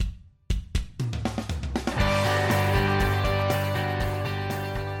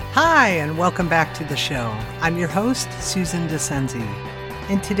Hi, and welcome back to the show. I'm your host, Susan DeCenzi.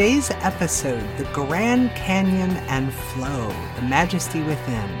 In today's episode, the Grand Canyon and Flow, the Majesty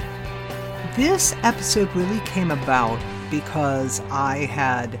Within. This episode really came about because I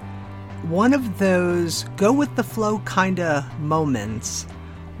had one of those go with the flow kind of moments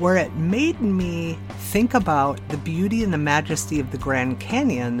where it made me think about the beauty and the majesty of the Grand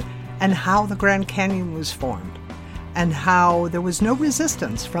Canyon and how the Grand Canyon was formed, and how there was no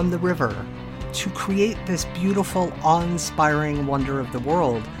resistance from the river to create this beautiful, awe-inspiring wonder of the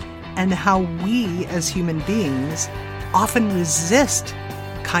world, and how we as human beings often resist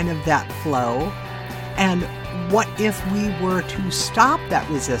kind of that flow. And what if we were to stop that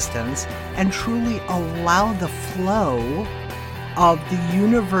resistance and truly allow the flow of the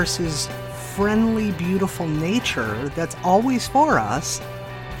universe's friendly, beautiful nature that's always for us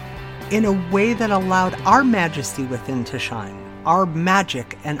in a way that allowed our majesty within to shine, our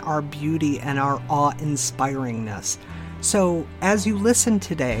magic and our beauty and our awe-inspiringness. So as you listen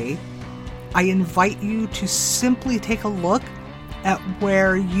today, I invite you to simply take a look at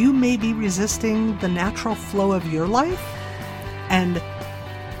where you may be resisting the natural flow of your life and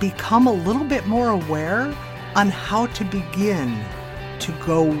become a little bit more aware on how to begin to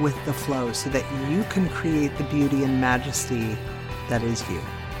go with the flow so that you can create the beauty and majesty that is you.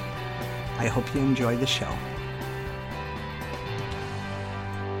 I hope you enjoy the show.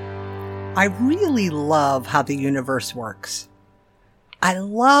 I really love how the universe works. I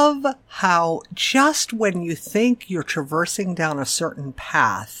love how just when you think you're traversing down a certain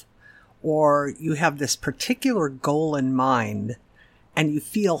path, or you have this particular goal in mind, and you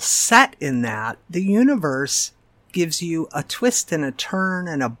feel set in that, the universe gives you a twist and a turn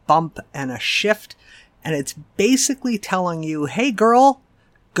and a bump and a shift, and it's basically telling you, hey girl,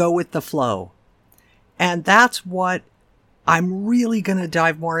 go with the flow. And that's what I'm really going to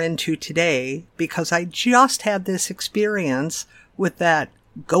dive more into today, because I just had this experience with that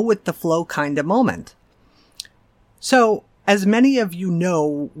go with the flow kind of moment. So, as many of you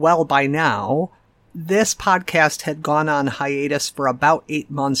know well by now, this podcast had gone on hiatus for about 8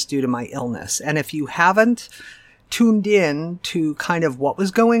 months due to my illness. And if you haven't tuned in to kind of what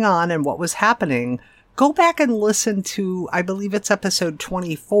was going on and what was happening, go back and listen to, I believe it's episode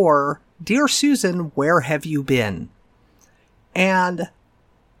 24, Dear Susan, Where Have You Been? And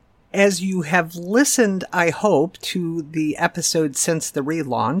as you have listened, I hope, to the episode since the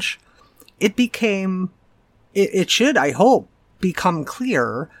relaunch, it should, I hope, become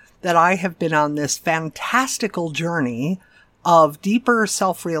clear that I have been on this fantastical journey of deeper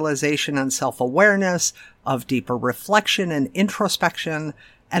self-realization and self-awareness, of deeper reflection and introspection,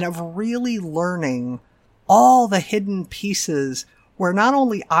 and of really learning all the hidden pieces where not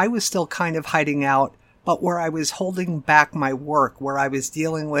only I was still kind of hiding out, but where I was holding back my work, where I was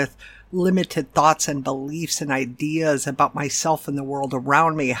dealing with limited thoughts and beliefs and ideas about myself and the world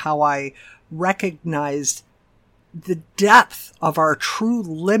around me, how I recognized the depth of our true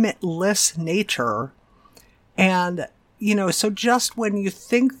limitless nature. And, so just when you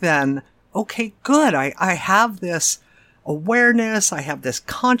think then, okay, good, I have this awareness, I have this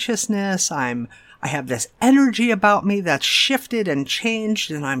consciousness, I have this energy about me that's shifted and changed,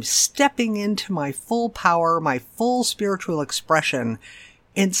 and I'm stepping into my full power, my full spiritual expression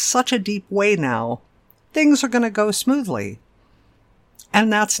in such a deep way now, things are going to go smoothly.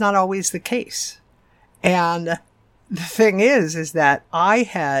 And that's not always the case. And the thing is that I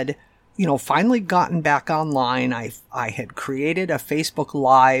had, finally gotten back online. I had created a Facebook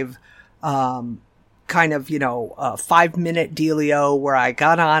Live, kind of, a 5-minute dealio where I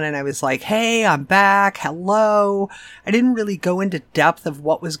got on and I was like, hey, I'm back. Hello. I didn't really go into depth of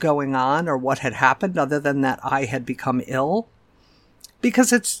what was going on or what had happened other than that I had become ill,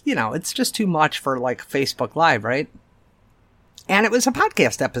 because it's just too much for like Facebook Live, right? And it was a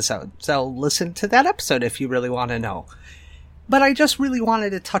podcast episode. So listen to that episode if you really want to know. But I just really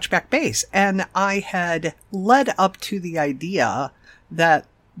wanted to touch back base. And I had led up to the idea that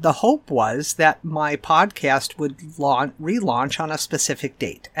the hope was that my podcast would relaunch on a specific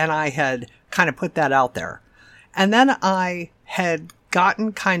date. And I had kind of put that out there. And then I had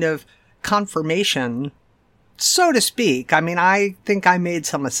gotten kind of confirmation, so to speak. I mean, I think I made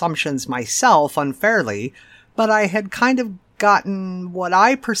some assumptions myself unfairly, but I had kind of gotten what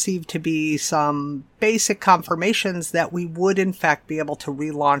I perceived to be some basic confirmations that we would in fact be able to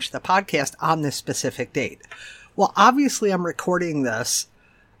relaunch the podcast on this specific date. Well, obviously I'm recording this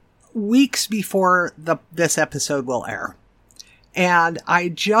weeks before this episode will air. And I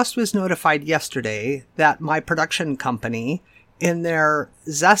just was notified yesterday that my production company, in their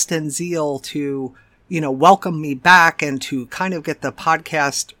zest and zeal to, welcome me back and to kind of get the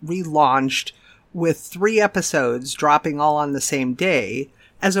podcast relaunched with 3 episodes dropping all on the same day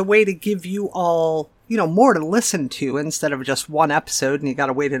as a way to give you all, more to listen to instead of just 1 episode and you got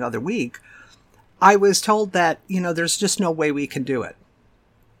to wait another week. I was told that, there's just no way we can do it.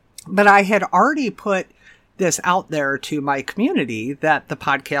 But I had already put this out there to my community that the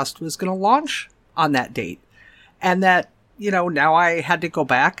podcast was going to launch on that date. And that, now I had to go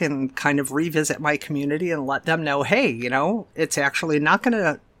back and kind of revisit my community and let them know, hey, it's actually not going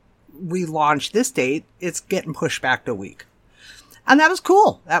to relaunch this date. It's getting pushed back to a week. And that was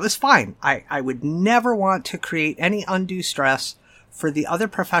cool. That was fine. I would never want to create any undue stress for the other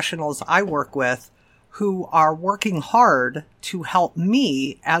professionals I work with who are working hard to help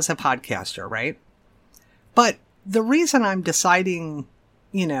me as a podcaster, right? But the reason I'm deciding,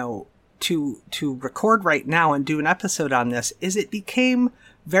 to record right now and do an episode on this is it became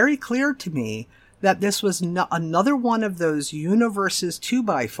very clear to me that this was another one of those universe's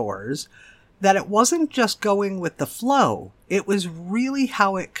 2x4s, that it wasn't just going with the flow. It was really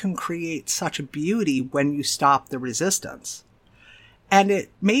how it can create such beauty when you stop the resistance. And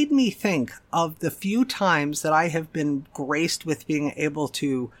it made me think of the few times that I have been graced with being able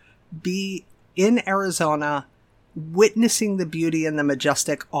to be in Arizona witnessing the beauty and the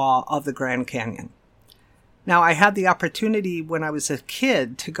majestic awe of the Grand Canyon. Now, I had the opportunity when I was a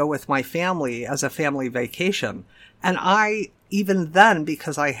kid to go with my family as a family vacation. And even then,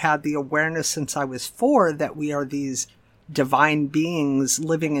 because I had the awareness since I was 4 that we are these divine beings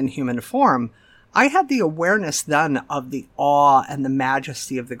living in human form, I had the awareness then of the awe and the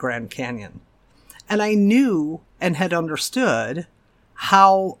majesty of the Grand Canyon. And I knew and had understood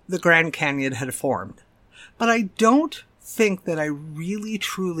how the Grand Canyon had formed. But I don't think that I really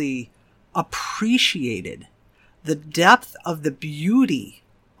truly appreciated the depth of the beauty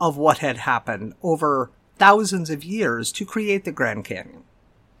of what had happened over thousands of years to create the Grand Canyon.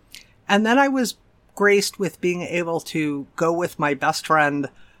 And then I was graced with being able to go with my best friend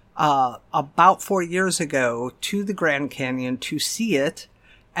about 4 years ago to the Grand Canyon to see it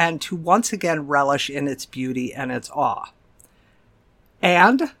and to once again relish in its beauty and its awe.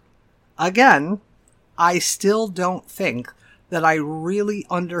 And again, I still don't think that I really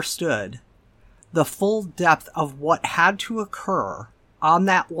understood the full depth of what had to occur on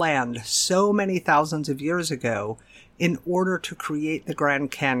that land so many thousands of years ago in order to create the Grand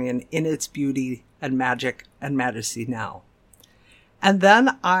Canyon in its beauty and magic and majesty now. And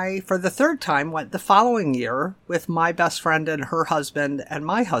then I, for the 3rd time, went the following year with my best friend and her husband and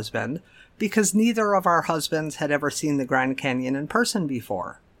my husband, because neither of our husbands had ever seen the Grand Canyon in person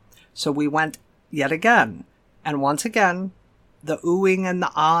before. So we went yet again. And once again, the oohing and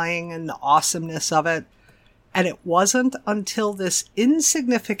the eyeing and the awesomeness of it. And it wasn't until this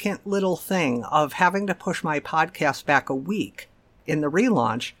insignificant little thing of having to push my podcast back a week in the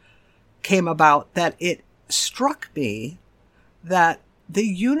relaunch came about that it struck me that the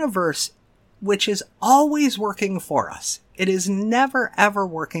universe, which is always working for us, it is never ever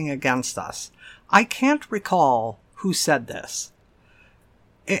working against us. I can't recall who said this.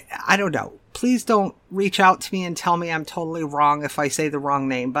 I don't know. Please don't reach out to me and tell me I'm totally wrong if I say the wrong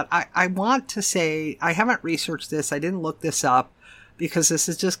name. But I want to say, I haven't researched this. I didn't look this up because this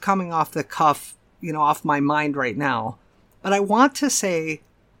is just coming off the cuff, off my mind right now. But I want to say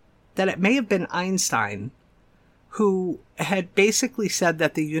that it may have been Einstein who had basically said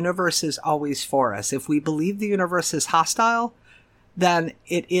that the universe is always for us. If we believe the universe is hostile, then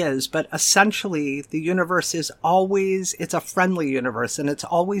it is. But essentially, the universe is always, it's a friendly universe and it's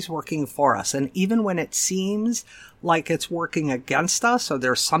always working for us. And even when it seems like it's working against us, or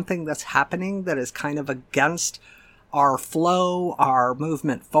there's something that's happening that is kind of against our flow, our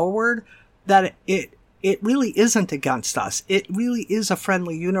movement forward, that it really isn't against us. It really is a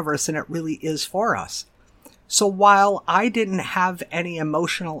friendly universe and it really is for us. So while I didn't have any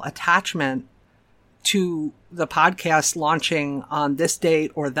emotional attachment to the podcast launching on this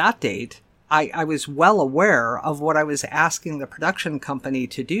date or that date, I was well aware of what I was asking the production company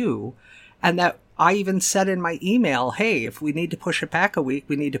to do. And that I even said in my email, hey, if we need to push it back a week,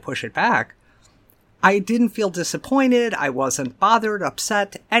 we need to push it back. I didn't feel disappointed. I wasn't bothered,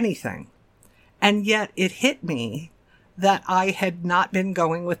 upset, anything. And yet it hit me that I had not been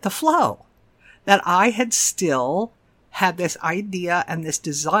going with the flow. That I had still had this idea and this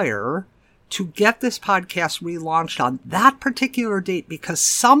desire to get this podcast relaunched on that particular date, because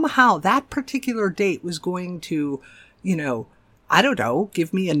somehow that particular date was going to, I don't know,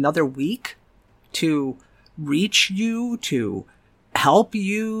 give me another week to reach you, to help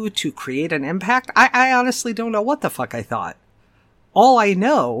you, to create an impact. I honestly don't know what the fuck I thought. All I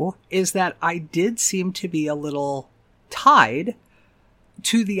know is that I did seem to be a little tied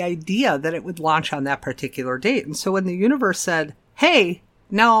to the idea that it would launch on that particular date. And so when the universe said, hey,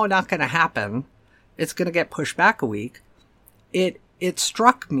 no, not going to happen, it's going to get pushed back a week, it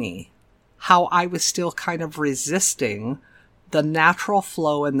struck me how I was still kind of resisting the natural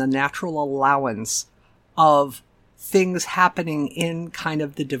flow and the natural allowance of things happening in kind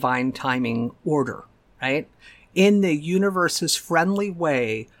of the divine timing order, right? In the universe's friendly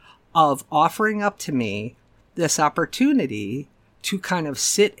way of offering up to me this opportunity to kind of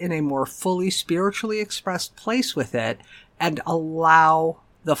sit in a more fully spiritually expressed place with it and allow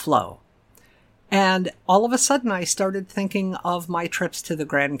the flow. And all of a sudden I started thinking of my trips to the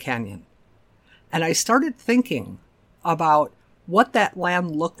Grand Canyon. And I started thinking about what that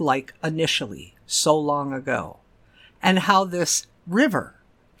land looked like initially so long ago, and how this river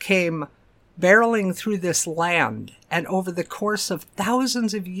came barreling through this land, and over the course of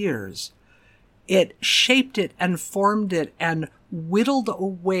thousands of years, it shaped it and formed it and whittled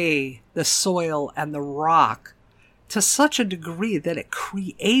away the soil and the rock to such a degree that it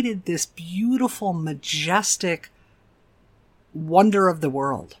created this beautiful, majestic wonder of the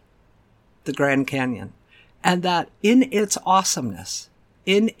world, the Grand Canyon. And that in its awesomeness,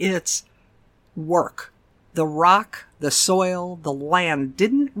 in its work, the rock, the soil, the land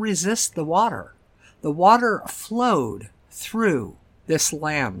didn't resist the water. The water flowed through this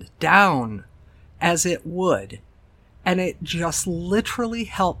land down as it would. And it just literally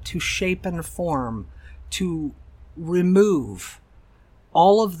helped to shape and form, to remove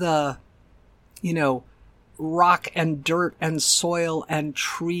all of the, rock and dirt and soil and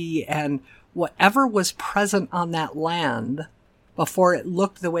tree and whatever was present on that land before it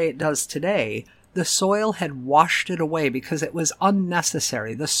looked the way it does today. The soil had washed it away because it was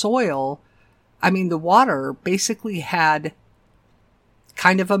unnecessary. The soil, the water basically had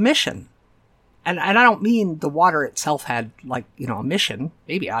kind of a mission. And I don't mean the water itself had a mission.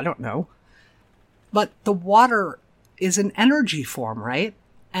 Maybe, I don't know. But the water is an energy form, right?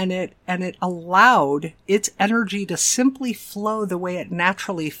 And it allowed its energy to simply flow the way it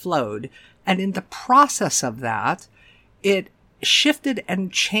naturally flowed. And in the process of that, it shifted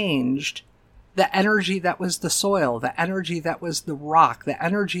and changed the energy that was the soil, the energy that was the rock, the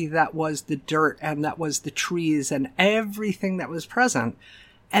energy that was the dirt, and that was the trees and everything that was present.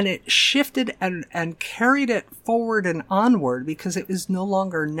 And it shifted and carried it forward and onward because it was no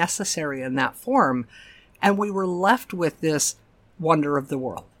longer necessary in that form. And we were left with this wonder of the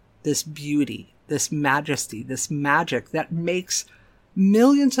world, this beauty, this majesty, this magic that makes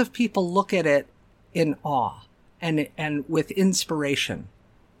millions of people look at it in awe and with inspiration.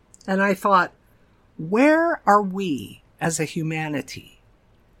 And I thought, where are we as a humanity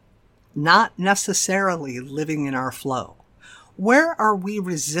not necessarily living in our flow? Where are we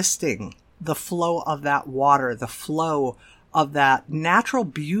resisting the flow of that water, the flow of that natural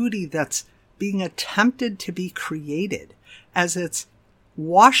beauty that's being attempted to be created as it's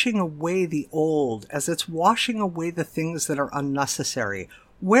washing away the old, as it's washing away the things that are unnecessary?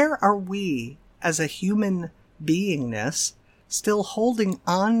 Where are we as a human beingness still holding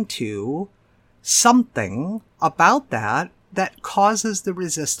on to something about that causes the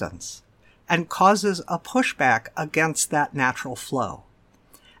resistance and causes a pushback against that natural flow?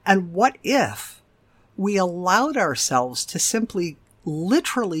 And what if we allowed ourselves to simply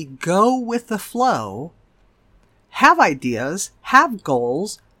literally go with the flow, have ideas, have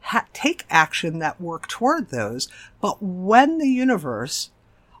goals, take action that work toward those, but when the universe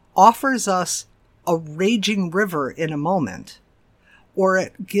offers us a raging river in a moment, or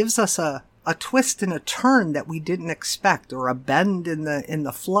it gives us a twist and a turn that we didn't expect, or a bend in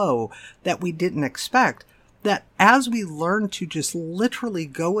the flow that we didn't expect, that as we learn to just literally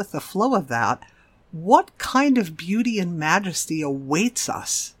go with the flow of that, what kind of beauty and majesty awaits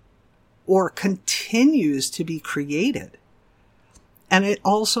us or continues to be created? And it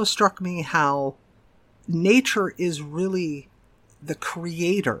also struck me how nature is really the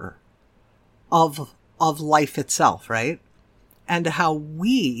creator of life itself, right? And how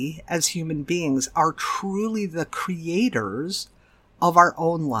we, as human beings, are truly the creators of our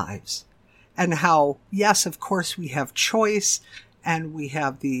own lives. And how, yes, of course, we have choice, and we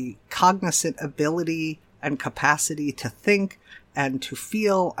have the cognizant ability and capacity to think, and to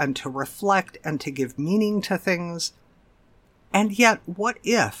feel, and to reflect, and to give meaning to things. And yet, what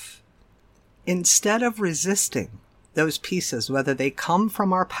if, instead of resisting those pieces, whether they come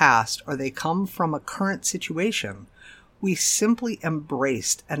from our past or they come from a current situation, we simply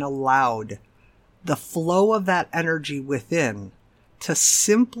embraced and allowed the flow of that energy within to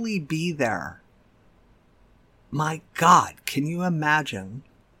simply be there my God, can you imagine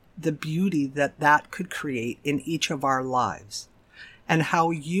the beauty that that could create in each of our lives? And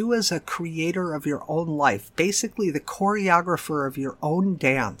how you, as a creator of your own life, basically the choreographer of your own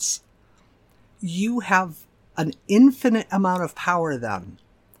dance, you have an infinite amount of power then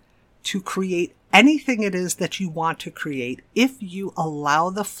to create anything it is that you want to create if you allow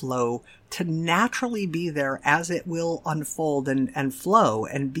the flow to naturally be there as it will unfold and flow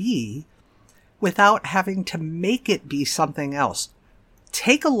and be, without having to make it be something else.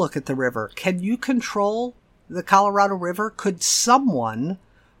 Take a look at the river. Can you control the Colorado River? Could someone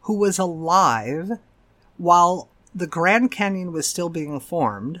who was alive while the Grand Canyon was still being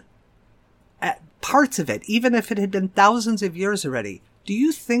formed, parts of it, even if it had been thousands of years already, do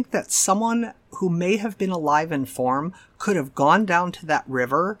you think that someone who may have been alive in form could have gone down to that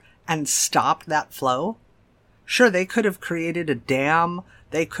river and stopped that flow? Sure, they could have created a dam.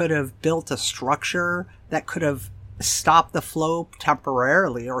 They could have built a structure that could have stopped the flow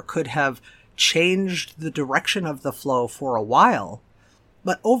temporarily, or could have changed the direction of the flow for a while.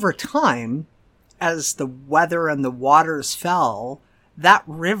 But over time, as the weather and the waters fell, that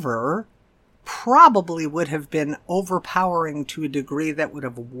river probably would have been overpowering to a degree that would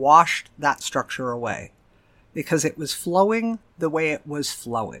have washed that structure away, because it was flowing the way it was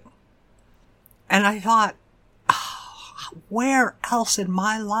flowing. And I thought, where else in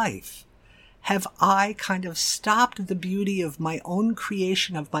my life have I kind of stopped the beauty of my own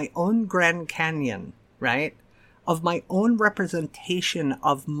creation, of my own Grand Canyon, right? Of my own representation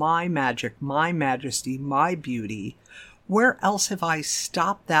of my magic, my majesty, my beauty? Where else have I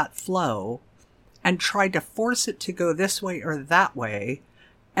stopped that flow and tried to force it to go this way or that way?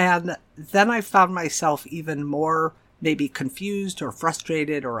 And then I found myself even more maybe confused or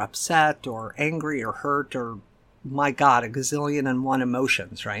frustrated or upset or angry or hurt or, my God, a gazillion and one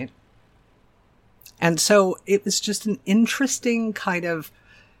emotions, right? And so it was just an interesting kind of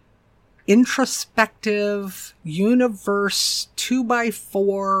introspective universe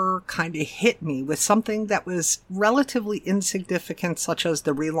 2x4 kind of hit me with something that was relatively insignificant, such as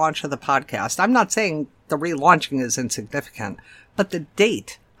the relaunch of the podcast. I'm not saying the relaunching is insignificant, but the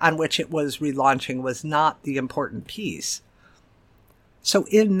date on which it was relaunching was not the important piece. So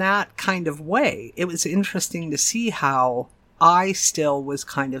in that kind of way, it was interesting to see how I still was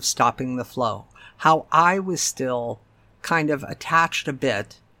kind of stopping the flow, how I was still kind of attached a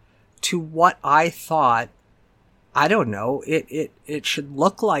bit to what I thought, I don't know, it should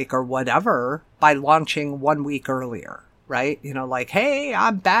look like or whatever by launching 1 week earlier, right? You know, like, hey,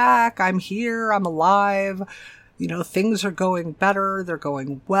 I'm back, I'm here, I'm alive, you know, things are going better, they're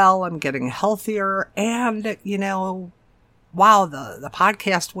going well, I'm getting healthier, and, you know, wow, the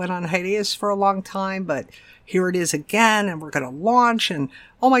podcast went on hiatus for a long time, but here it is again, and we're going to launch, and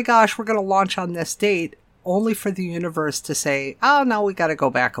oh my gosh, we're going to launch on this date, only for the universe to say, oh no, we got to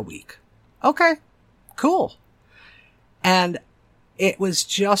go back a week. Okay, cool. And it was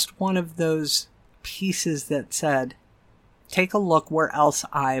just one of those pieces that said, take a look where else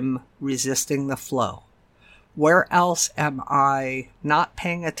I'm resisting the flow. Where else am I not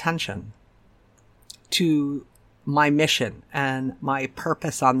paying attention to my mission and my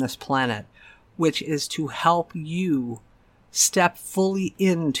purpose on this planet, which is to help you step fully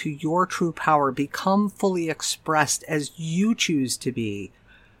into your true power, become fully expressed as you choose to be,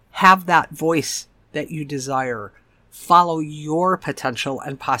 have that voice that you desire, follow your potential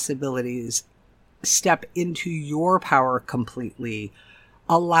and possibilities, step into your power completely,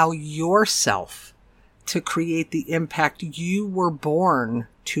 allow yourself to create the impact you were born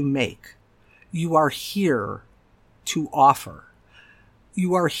to make. You are here to offer.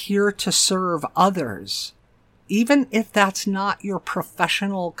 You are here to serve others, even if that's not your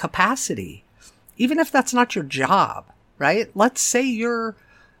professional capacity, even if that's not your job, right? Let's say you're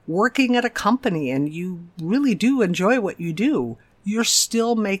working at a company and you really do enjoy what you do. You're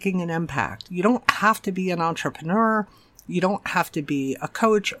still making an impact. You don't have to be an entrepreneur. You don't have to be a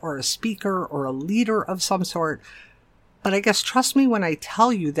coach or a speaker or a leader of some sort. But I guess trust me when I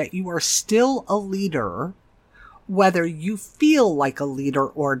tell you that you are still a leader, whether you feel like a leader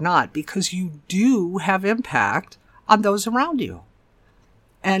or not, because you do have impact on those around you.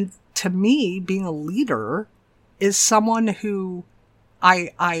 And to me, being a leader is someone who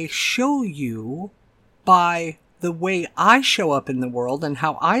I show you by the way I show up in the world and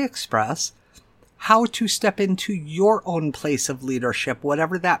how I express, how to step into your own place of leadership,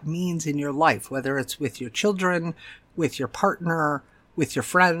 whatever that means in your life, whether it's with your children, with your partner, with your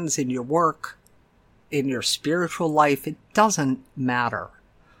friends, in your work, in your spiritual life. It doesn't matter.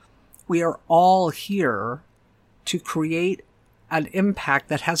 We are all here to create an impact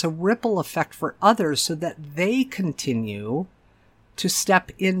that has a ripple effect for others so that they continue to step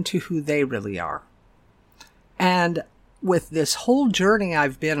into who they really are. And with this whole journey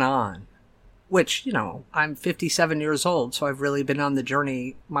I've been on, which, I'm 57 years old, so I've really been on the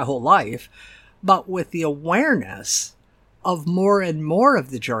journey my whole life, but with the awareness of more and more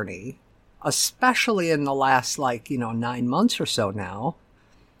of the journey, especially in the last 9 months or so now,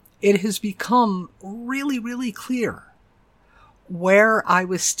 it has become really, really clear where I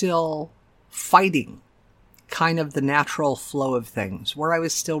was still fighting kind of the natural flow of things, where I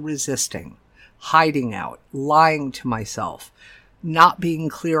was still resisting, hiding out, lying to myself, not being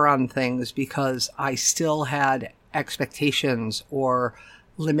clear on things because I still had expectations or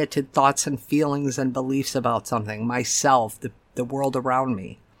limited thoughts and feelings and beliefs about something, myself, the world around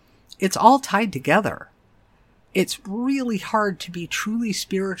me. It's all tied together. It's really hard to be truly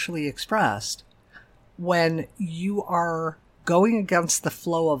spiritually expressed when you are going against the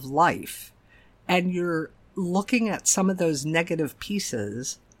flow of life and you're looking at some of those negative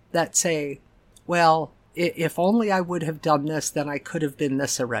pieces that say, well, if only I would have done this, then I could have been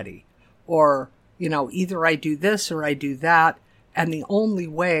this already. Or, either I do this or I do that. And the only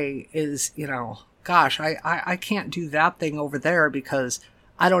way is, gosh, I can't do that thing over there because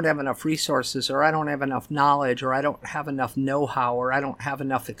I don't have enough resources, or I don't have enough knowledge, or I don't have enough know-how, or I don't have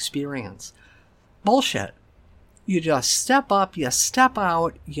enough experience. Bullshit. You just step up, you step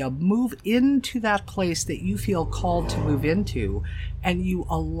out, you move into that place that you feel called to move into, and you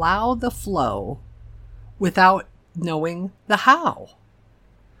allow the flow without knowing the how.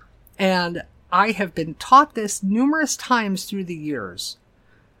 And I have been taught this numerous times through the years.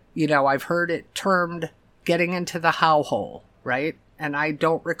 I've heard it termed getting into the how hole, right? And I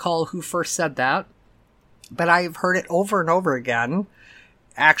don't recall who first said that, but I've heard it over and over again.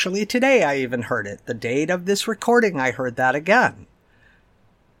 Actually, today I even heard it. The date of this recording, I heard that again.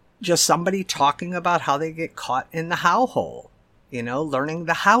 Just somebody talking about how they get caught in the how hole, learning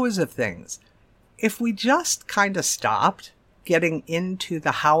the hows of things. If we just kind of stopped getting into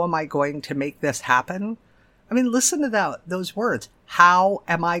the how am I going to make this happen? Listen to those words. How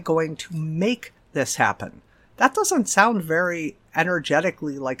am I going to make this happen? That doesn't sound very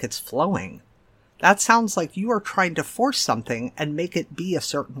energetically like it's flowing. That sounds like you are trying to force something and make it be a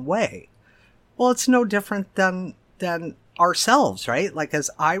certain way. Well, it's no different than ourselves, right? Like,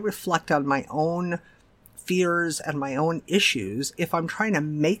 as I reflect on my own fears and my own issues, if I'm trying to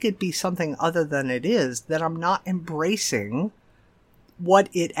make it be something other than it is, then I'm not embracing what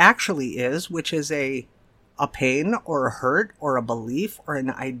it actually is, which is a pain or a hurt or a belief or an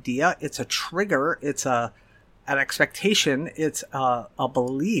idea. It's a trigger. It's an expectation. It's a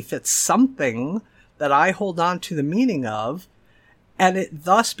belief. It's something that I hold on to the meaning of, and it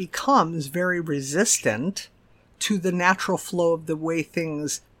thus becomes very resistant to the natural flow of the way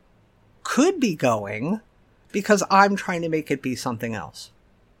things could be going because I'm trying to make it be something else.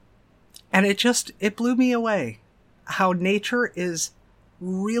 And it blew me away how nature is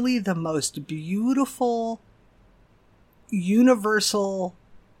really the most beautiful, universal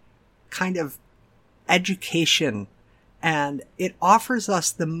kind of education, and it offers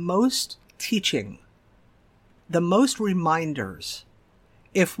us the most teaching, the most reminders,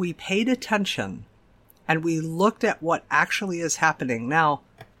 if we paid attention and we looked at what actually is happening. Now,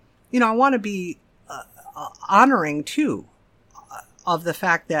 I want to be honoring too of the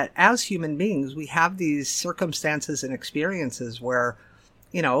fact that as human beings, we have these circumstances and experiences where,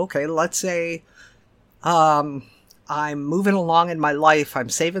 okay, let's say I'm moving along in my life, I'm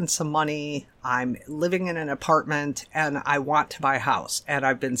saving some money, I'm living in an apartment, and I want to buy a house. And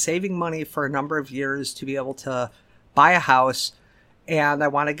I've been saving money for a number of years to be able to buy a house, and I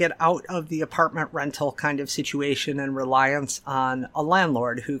want to get out of the apartment rental kind of situation and reliance on a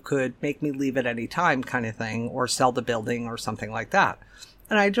landlord who could make me leave at any time kind of thing, or sell the building or something like that.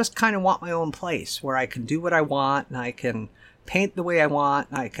 And I just kind of want my own place where I can do what I want, and I can paint the way I want,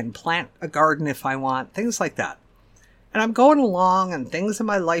 and I can plant a garden if I want, things like that. And I'm going along, and things in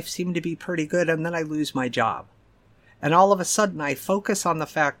my life seem to be pretty good, and then I lose my job. And all of a sudden, I focus on the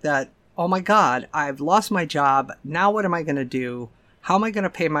fact that, oh my God, I've lost my job. Now what am I going to do? How am I going to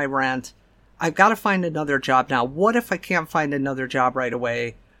pay my rent? I've got to find another job now. What if I can't find another job right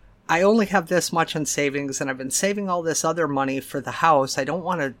away? I only have this much in savings, and I've been saving all this other money for the house. I don't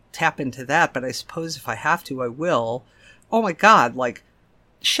want to tap into that, but I suppose if I have to, I will. Oh my God,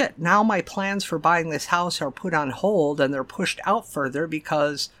 shit, now my plans for buying this house are put on hold, and they're pushed out further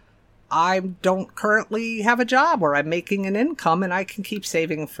because I don't currently have a job where I'm making an income and I can keep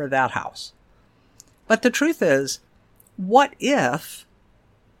saving for that house. But the truth is, what if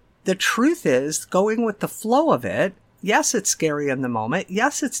the truth is, going with the flow of it, Yes, it's scary in the moment.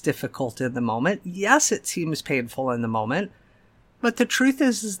 Yes, it's difficult in the moment. Yes, it seems painful in the moment. But the truth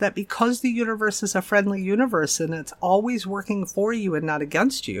is that because the universe is a friendly universe and it's always working for you and not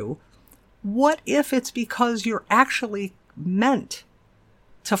against you, what if it's because you're actually meant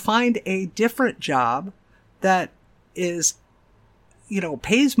to find a different job that is,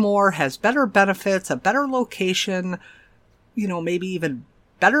 pays more, has better benefits, a better location, maybe even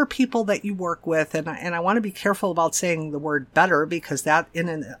better people that you work with. And I want to be careful about saying the word better, because that in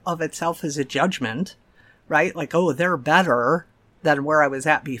and of itself is a judgment, right? Like, oh, they're better than where I was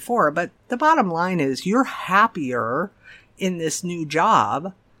at before. But the bottom line is you're happier in this new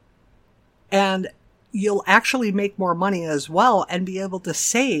job, and you'll actually make more money as well and be able to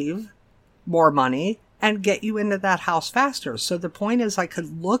save more money and get you into that house faster. So the point is, I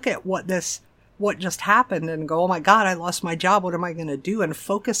could look at what just happened and go, oh my God, I lost my job. What am I going to do? And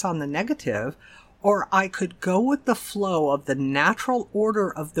focus on the negative. Or I could go with the flow of the natural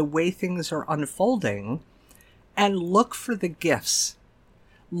order of the way things are unfolding and look for the gifts.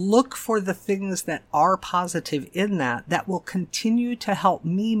 Look for the things that are positive in that will continue to help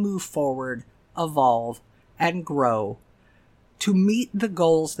me move forward, evolve, and grow to meet the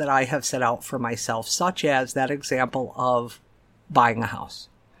goals that I have set out for myself, such as that example of buying a house.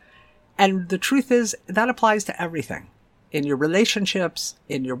 And the truth is, that applies to everything. In your relationships,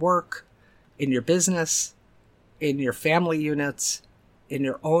 in your work, in your business, in your family units, in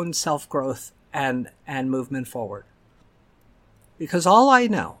your own self-growth and movement forward. Because all I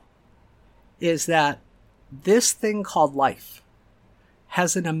know is that this thing called life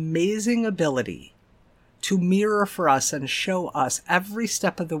has an amazing ability to mirror for us and show us every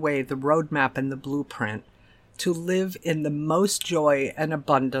step of the way the roadmap and the blueprint to live in the most joy and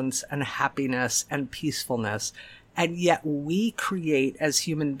abundance and happiness and peacefulness. And yet we create as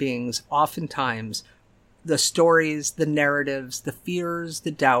human beings oftentimes the stories, the narratives, the fears,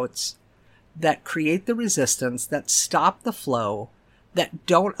 the doubts that create the resistance, that stop the flow, that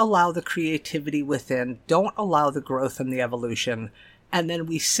don't allow the creativity within, don't allow the growth and the evolution. And then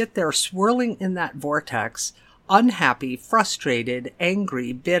we sit there swirling in that vortex, unhappy, frustrated,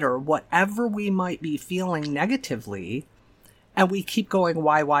 angry, bitter, whatever we might be feeling negatively. And we keep going,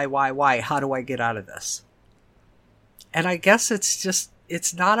 why? How do I get out of this? And I guess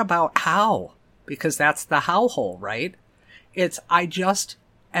it's not about how, because that's the how hole, right? I just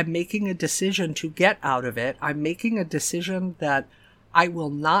am making a decision to get out of it. I'm making a decision that I will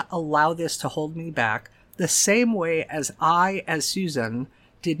not allow this to hold me back, the same way as as Susan,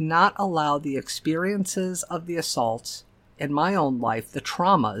 did not allow the experiences of the assaults in my own life, the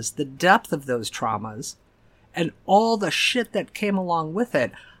traumas, the depth of those traumas, and all the shit that came along with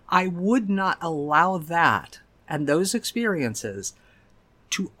it. I would not allow that and those experiences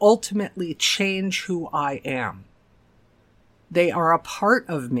to ultimately change who I am. They are a part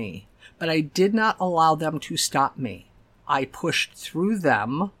of me, but I did not allow them to stop me. I pushed through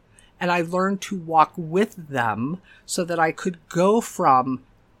them, and I learned to walk with them so that I could go from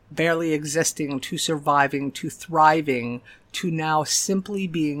barely existing to surviving to thriving to now simply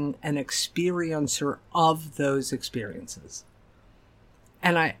being an experiencer of those experiences.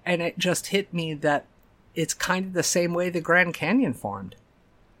 And it just hit me that it's kind of the same way the Grand Canyon formed.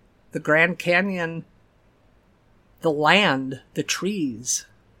 The Grand Canyon, the land, the trees,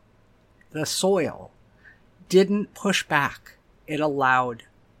 the soil, didn't push back. It allowed,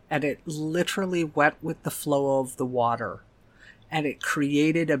 and it literally went with the flow of the water. And it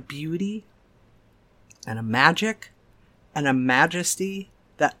created a beauty and a magic and a majesty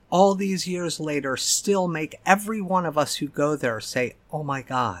that all these years later still make every one of us who go there say, oh my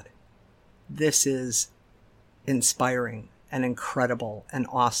God, this is inspiring and incredible and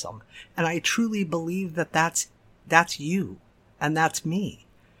awesome. And I truly believe that that's you and that's me.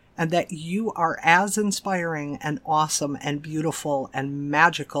 And that you are as inspiring and awesome and beautiful and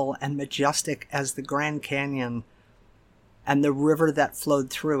magical and majestic as the Grand Canyon and the river that flowed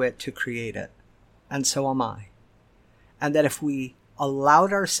through it to create it. And so am I. And that if we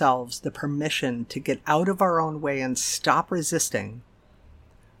allowed ourselves the permission to get out of our own way and stop resisting,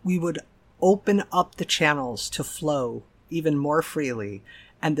 we would open up the channels to flow even more freely.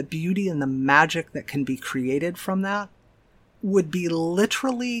 And the beauty and the magic that can be created from that would be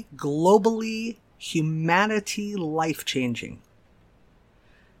literally, globally, humanity life-changing.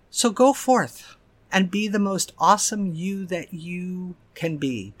 So go forth and be the most awesome you that you can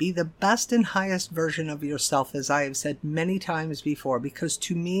be. Be the best and highest version of yourself, as I have said many times before, because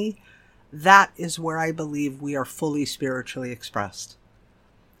to me, that is where I believe we are fully spiritually expressed.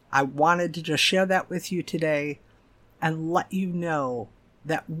 I wanted to just share that with you today and let you know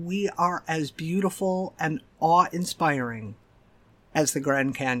that we are as beautiful and awe-inspiring as the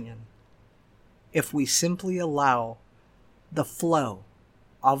Grand Canyon if we simply allow the flow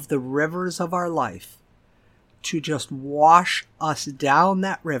of the rivers of our life to just wash us down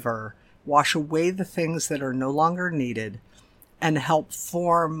that river, wash away the things that are no longer needed, and help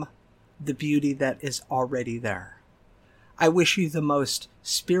form the beauty that is already there. I wish you the most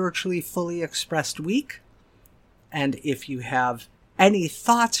spiritually fully expressed week. And if you have any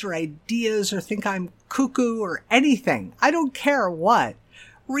thoughts or ideas or think I'm cuckoo or anything, I don't care what,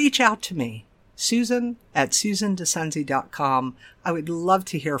 reach out to me. Susan at susandescenzi.com. I would love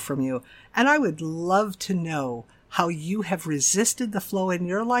to hear from you. And I would love to know how you have resisted the flow in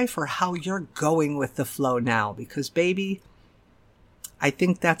your life or how you're going with the flow now. Because, baby, I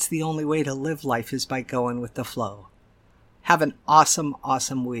think that's the only way to live life is by going with the flow. Have an awesome,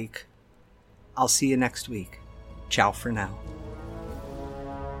 awesome week. I'll see you next week. Ciao for now.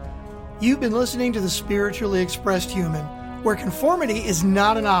 You've been listening to The Spiritually Expressed Human, where conformity is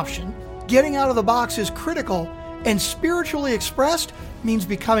not an option, getting out of the box is critical, and spiritually expressed means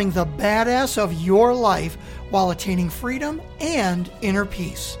becoming the badass of your life while attaining freedom and inner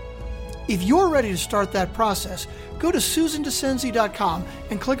peace. If you're ready to start that process, go to susandescenzi.com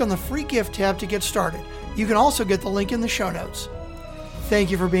and click on the free gift tab to get started. You can also get the link in the show notes.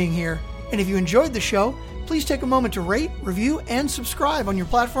 Thank you for being here, and if you enjoyed the show, please take a moment to rate, review, and subscribe on your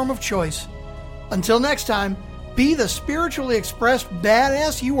platform of choice. Until next time, be the spiritually expressed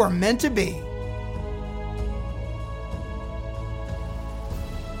badass you are meant to be.